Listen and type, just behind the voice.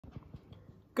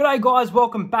G'day guys,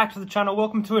 welcome back to the channel.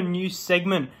 Welcome to a new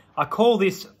segment. I call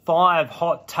this 5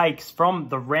 hot takes from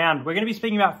the round. We're going to be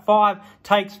speaking about 5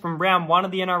 takes from round 1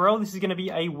 of the NRL. This is going to be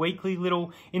a weekly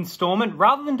little installment.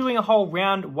 Rather than doing a whole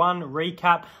round 1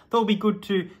 recap, I thought it would be good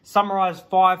to summarise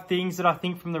 5 things that I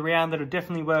think from the round that are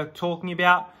definitely worth talking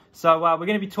about. So we're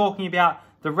going to be talking about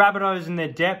the Rabbitohs and their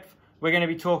depth. We're going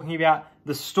to be talking about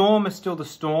the Storm is still the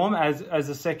Storm as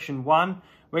a section 1.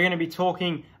 We're going to be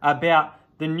talking about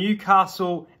the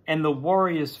Newcastle and the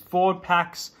Warriors forward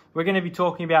packs. We're going to be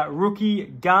talking about rookie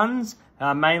guns,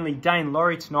 mainly Daine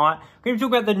Laurie tonight. We're going to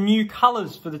talk about the new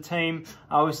colours for the team.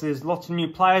 Obviously, there's lots of new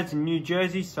players and new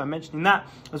jerseys, so I'm mentioning that.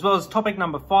 As well as topic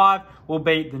number 5 will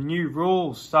be the new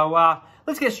rules. So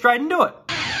let's get straight into it.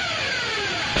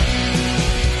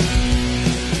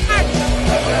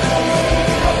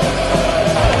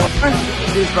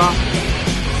 Cheers, bro. I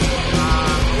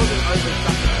wasn't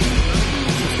overstuck.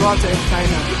 Subscribe to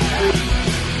Entertainer.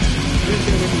 Who's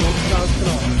going to win the All-Stars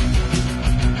tonight?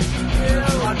 Yeah,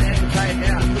 I like to entertain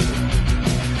now.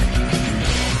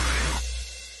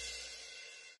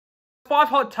 5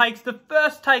 hot takes. The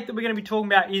first take that we're going to be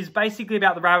talking about is basically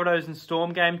about the Rabbitohs and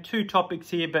Storm game. 2 topics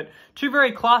here, but 2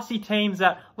 very classy teams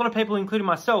that a lot of people, including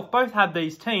myself, both have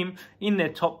these teams in their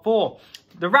top 4.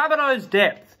 The Rabbitohs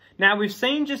depth. Now, we've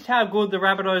seen just how good the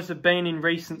Rabbitohs have been in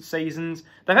recent seasons.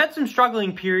 They've had some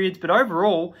struggling periods, but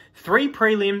overall, 3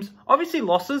 prelims, obviously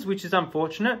losses, which is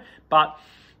unfortunate, but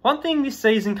one thing this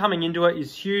season coming into it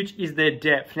is huge, is their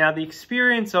depth. Now, the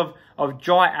experience of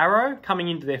Jai Arrow coming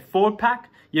into their forward pack.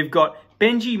 You've got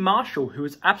Benji Marshall, who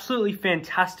was absolutely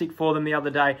fantastic for them the other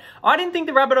day. I didn't think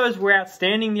the Rabbitohs were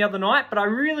outstanding the other night, but I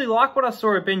really like what I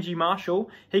saw of Benji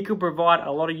Marshall. He could provide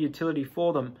a lot of utility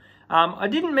for them. I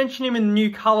didn't mention him in the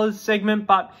new colours segment,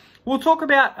 but we'll talk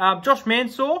about Josh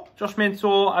Mansour. Josh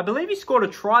Mansour, I believe he scored a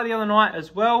try the other night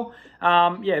as well.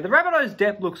 Yeah, the Rabbitohs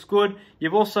depth looks good.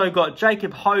 You've also got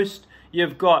Jacob Host.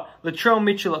 You've got Latrell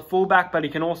Mitchell at fullback, but he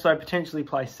can also potentially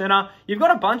play centre. You've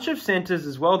got a bunch of centres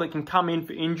as well that can come in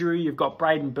for injury. You've got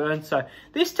Braden Burns. So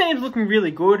this team's looking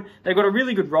really good. They've got a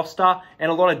really good roster and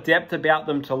a lot of depth about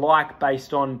them to like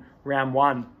based on round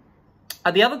 1.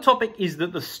 The other topic is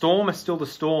that the Storm is still the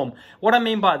Storm. What I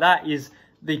mean by that is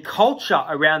the culture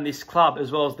around this club,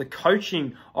 as well as the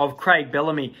coaching of Craig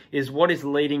Bellamy, is what is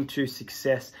leading to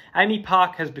success. Amy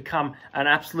Park has become an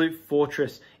absolute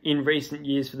fortress in recent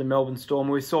years for the Melbourne Storm.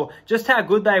 We saw just how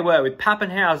good they were with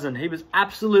Pappenhausen. He was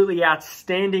absolutely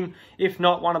outstanding, if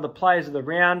not one of the players of the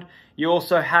round. You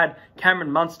also had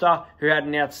Cameron Munster, who had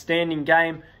an outstanding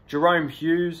game. Jerome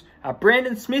Hughes.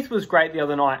 Brandon Smith was great the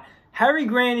other night. Harry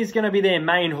Grant is going to be their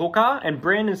main hooker, and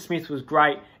Brandon Smith was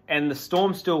great, and the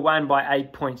Storm still won by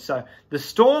 8 points. So the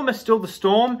Storm are still the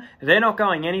Storm. They're not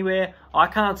going anywhere. I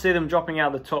can't see them dropping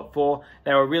out of the top 4.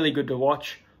 They were really good to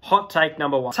watch. Hot take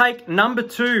number 1. Take number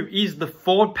 2 is the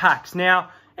forward packs. Now,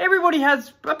 everybody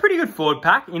has a pretty good forward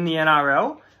pack in the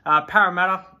NRL.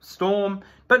 Parramatta, Storm.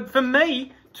 But for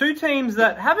me, 2 teams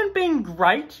that haven't been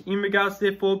great in regards to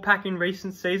their forward pack in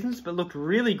recent seasons, but looked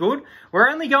really good. We're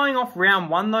only going off round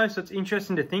 1 though, so it's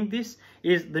interesting to think this,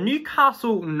 is the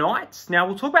Newcastle Knights. Now,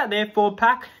 we'll talk about their forward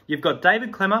pack. You've got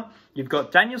David Klemmer, you've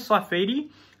got Daniel Saifiti,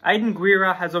 Aidan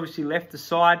Guerra has obviously left the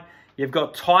side. You've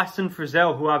got Tyson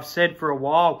Frizzell, who I've said for a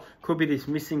while could be this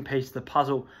missing piece of the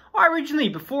puzzle. I originally,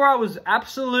 before I was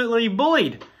absolutely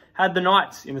bullied, had the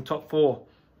Knights in the top 4.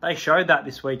 They showed that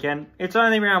this weekend. It's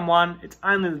only round 1. It's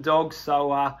only the Dogs,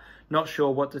 so not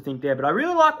sure what to think there. But I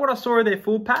really like what I saw of their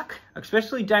full pack,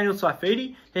 especially Daniel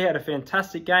Saifiti. He had a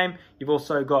fantastic game. You've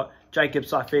also got Jacob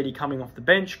Saifiti coming off the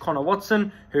bench. Connor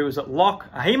Watson, who was at lock.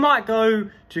 He might go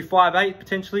to 5'8"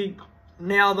 potentially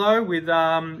now, though, with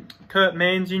Kurt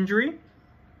Mann's injury.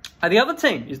 The other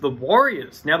team is the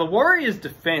Warriors. Now, the Warriors'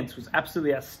 defence was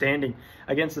absolutely outstanding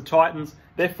against the Titans.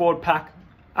 Their forward pack,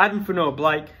 Adam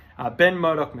Fanua-Blake, Ben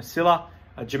Murdoch-Masila,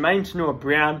 Jermaine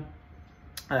Tanua-Brown,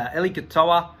 Eli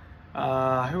Katoa,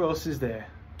 who else is there?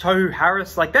 Tohu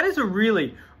Harris. Like, that is a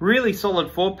really, really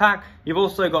solid forward pack. You've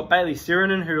also got Bailey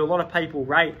Sirinen, who a lot of people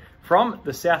rate from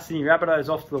the South Sydney Rabbitohs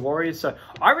off to the Warriors. So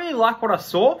I really like what I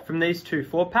saw from these 2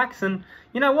 forward packs. And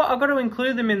you know what? I've got to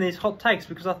include them in these hot takes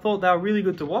because I thought they were really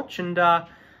good to watch. And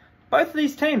both of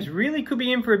these teams really could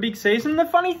be in for a big season. The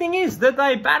funny thing is that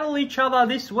they battle each other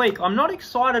this week. I'm not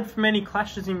excited for many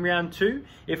clashes in round 2,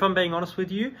 if I'm being honest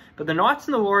with you. But the Knights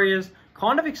and the Warriors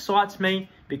kind of excites me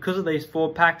because of these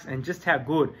 4 packs and just how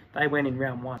good they went in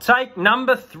round 1. Take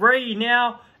number 3.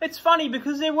 Now, it's funny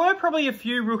because there were probably a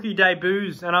few rookie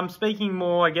debuts, and I'm speaking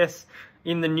more, I guess,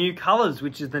 in the new colours,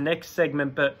 which is the next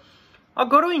segment. But I've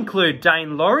got to include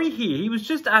Daine Laurie here. He was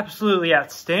just absolutely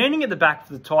outstanding at the back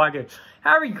for the Tigers.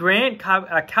 Harry Grant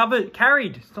carried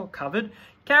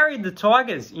the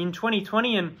Tigers in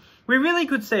 2020, and we really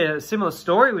could see a similar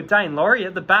story with Dane Laurie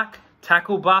at the back,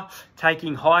 tackle buff,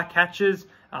 taking high catches,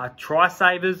 try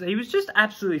savers. He was just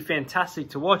absolutely fantastic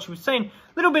to watch. We've seen a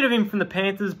little bit of him from the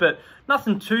Panthers, but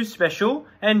nothing too special.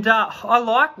 And I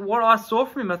like what I saw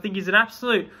from him. I think he's an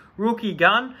absolute rookie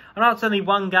gun. I know it's only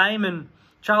one game, and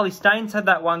Charlie Staines had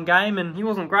that one game, and he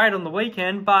wasn't great on the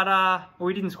weekend, but well,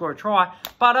 he didn't score a try.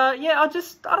 But yeah, I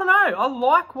don't know. I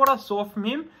like what I saw from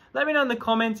him. Let me know in the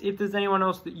comments if there's anyone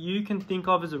else that you can think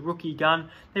of as a rookie gun.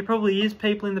 There probably is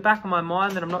people in the back of my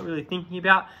mind that I'm not really thinking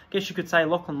about. I guess you could say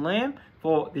Lachlan Lamb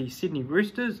for the Sydney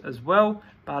Roosters as well.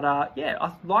 But yeah,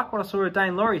 I like what I saw of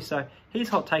Dane Laurie, so he's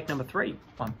hot take number 3.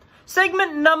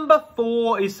 Segment number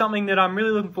 4 is something that I'm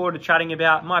really looking forward to chatting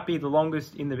about. It might be the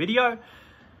longest in the video.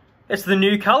 It's the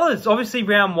new colours. Obviously,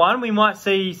 round 1, we might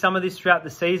see some of this throughout the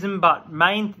season, but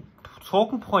main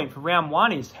talking point for round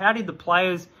 1 is how did the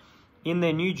players in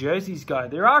their new jerseys go?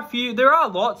 There are a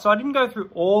lot, so I didn't go through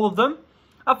all of them.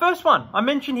 First one, I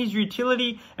mentioned his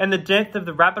utility and the depth of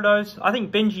the Rabbitohs. I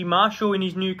think Benji Marshall in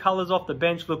his new colours off the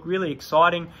bench look really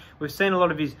exciting. We've seen a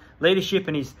lot of his leadership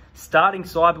and his starting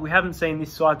side, but we haven't seen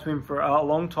this side to him for a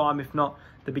long time, if not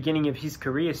the beginning of his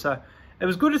career. So it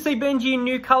was good to see Benji in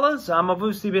new colours. I've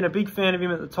obviously been a big fan of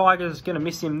him at the Tigers. Going to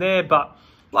miss him there, but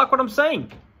like what I'm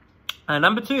saying.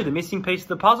 Number 2, the missing piece of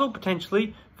the puzzle,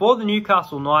 potentially, for the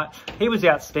Newcastle Knights. He was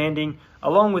outstanding,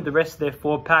 along with the rest of their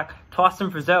forward pack.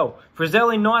 Tyson Frizzell.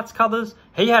 Frizzell in Knights colours,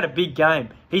 he had a big game.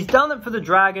 He's done it for the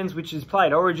Dragons, which has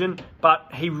played Origin, but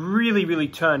he really, really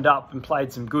turned up and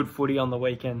played some good footy on the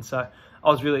weekend, so I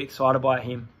was really excited by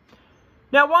him.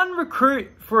 Now, one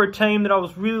recruit for a team that I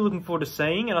was really looking forward to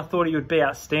seeing, and I thought he would be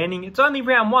outstanding. It's only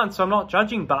round 1, so I'm not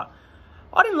judging, but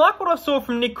I didn't like what I saw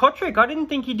from Nick Kotrick. I didn't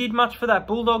think he did much for that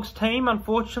Bulldogs team,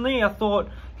 unfortunately. I thought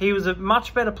he was a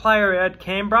much better player at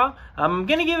Canberra. I'm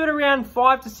going to give it around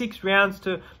 5 to 6 rounds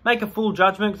to make a full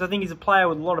judgment, because I think he's a player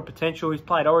with a lot of potential. He's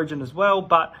played Origin as well,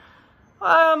 but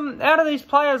out of these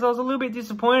players, I was a little bit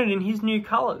disappointed in his new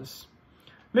colours.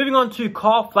 Moving on to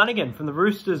Kyle Flanagan from the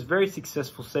Roosters, very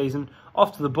successful season,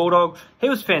 off to the Bulldogs. He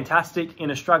was fantastic in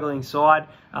a struggling side.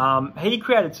 He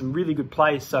created some really good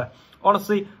plays, so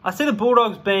honestly, I see the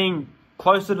Bulldogs being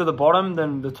closer to the bottom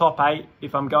than the top 8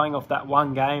 if I'm going off that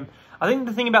one game. I think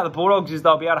the thing about the Bulldogs is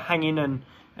they'll be able to hang in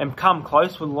and come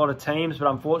close with a lot of teams, but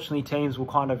unfortunately teams will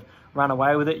kind of run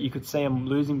away with it. You could see them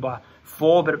losing by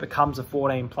 4, but it becomes a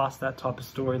 14 plus, that type of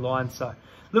storyline. So a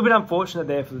little bit unfortunate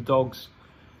there for the Dogs.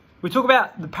 We talk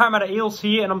about the Parramatta Eels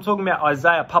here, and I'm talking about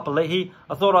Isaiah Papali'i.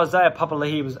 I thought Isaiah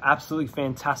Papali'i was absolutely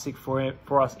fantastic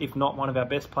for us, if not one of our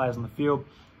best players on the field,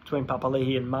 between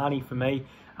Papali'i and Marnie for me.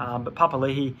 But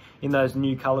Papali'i in those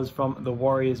new colours from the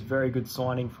Warriors, very good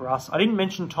signing for us. I didn't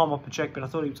mention Tom Opacek, but I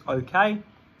thought he was okay.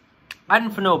 Aden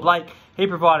Fanua-Blake, he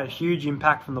provided a huge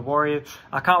impact from the Warriors.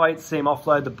 I can't wait to see him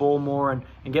offload the ball more and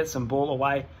get some ball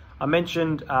away. I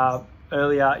mentioned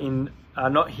earlier in,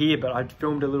 not here, but I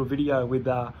filmed a little video with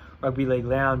Rugby League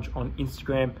Lounge on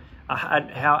Instagram,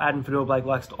 how Aden Fanua-Blake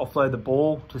likes to offload the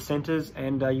ball to centres,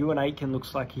 and Ewan Aitken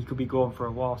looks like he could be gone for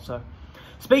a while. So,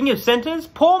 speaking of centres,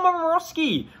 Paul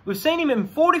Momorowski. We've seen him in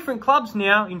 4 different clubs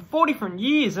now, in 4 different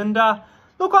years, and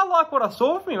look, I like what I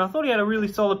saw from him. I thought he had a really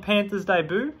solid Panthers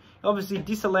debut. Obviously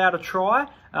disallowed a try,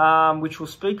 which we'll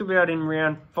speak about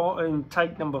in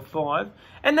take number 5.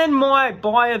 And then my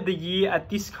buy of the year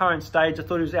at this current stage, I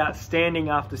thought he was outstanding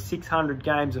after 600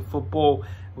 games of football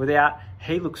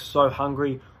he looks so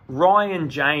hungry. Ryan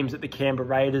James at the Canberra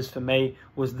Raiders, for me,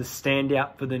 was the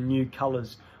standout for the new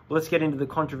colours. Well, let's get into the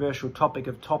controversial topic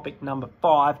of topic number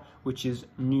 5, which is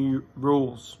new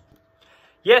rules.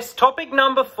 Yes, topic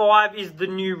number 5 is the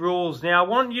new rules. Now, I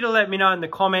want you to let me know in the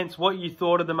comments what you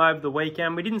thought of them over the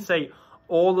weekend. We didn't see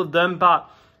all of them, but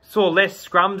saw less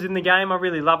scrums in the game. I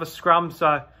really love a scrum,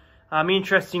 so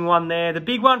interesting one there. The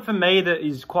big one for me that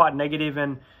is quite negative,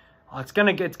 and it's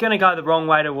gonna go the wrong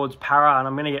way towards Para, and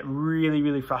I'm gonna get really,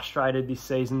 really frustrated this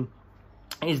season,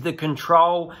 is the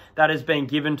control that has been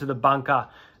given to the bunker.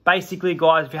 Basically,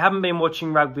 guys, if you haven't been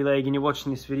watching rugby league and you're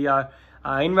watching this video,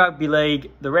 in rugby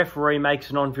league, the referee makes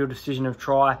an on-field decision of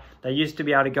try. They used to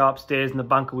be able to go upstairs and the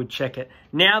bunker would check it.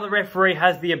 Now the referee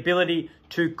has the ability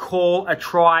to call a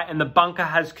try, and the bunker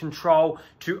has control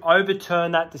to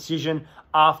overturn that decision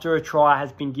after a try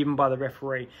has been given by the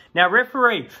referee. Now,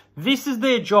 referee, this is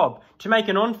their job, to make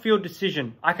an on-field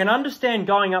decision. I can understand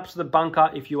going up to the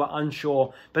bunker if you are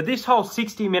unsure, but this whole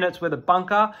 60 minutes where the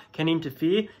bunker can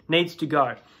interfere needs to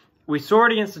go. We saw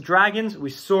it against the Dragons.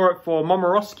 We saw it for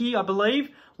Momorowski, I believe.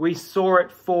 We saw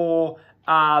it for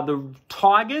the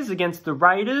Tigers against the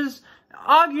Raiders.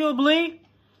 Arguably,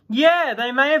 Yeah,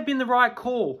 they may have been the right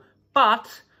call,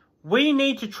 but we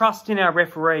need to trust in our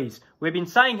referees. We've been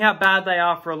saying how bad they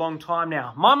are for a long time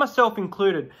now, myself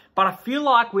included, but I feel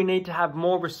like we need to have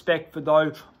more respect for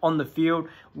those on the field.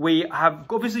 We have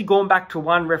obviously gone back to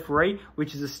one referee,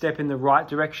 which is a step in the right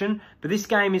direction, but this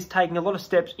game is taking a lot of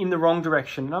steps in the wrong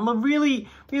direction, and I'm really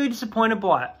disappointed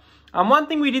by it. One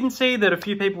thing we didn't see that a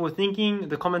few people were thinking,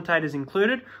 the commentators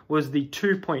included, was the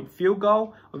 2-point field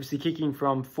goal. Obviously kicking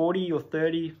from 40 or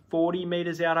 30, 40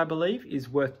 metres out, I believe, is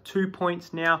worth 2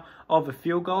 points now of a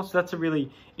field goal. So that's a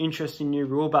really interesting new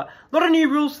rule. But a lot of new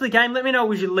rules to the game. Let me know what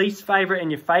was your least favourite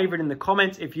and your favourite in the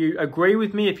comments. If you agree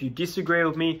with me, if you disagree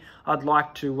with me, I'd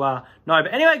like to know.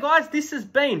 But anyway, guys, this has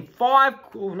been 5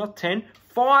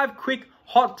 quick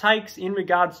hot takes in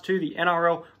regards to the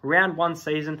NRL Round 1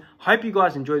 season. Hope you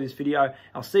guys enjoyed this video.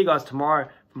 I'll see you guys tomorrow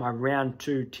for my Round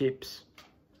 2 tips.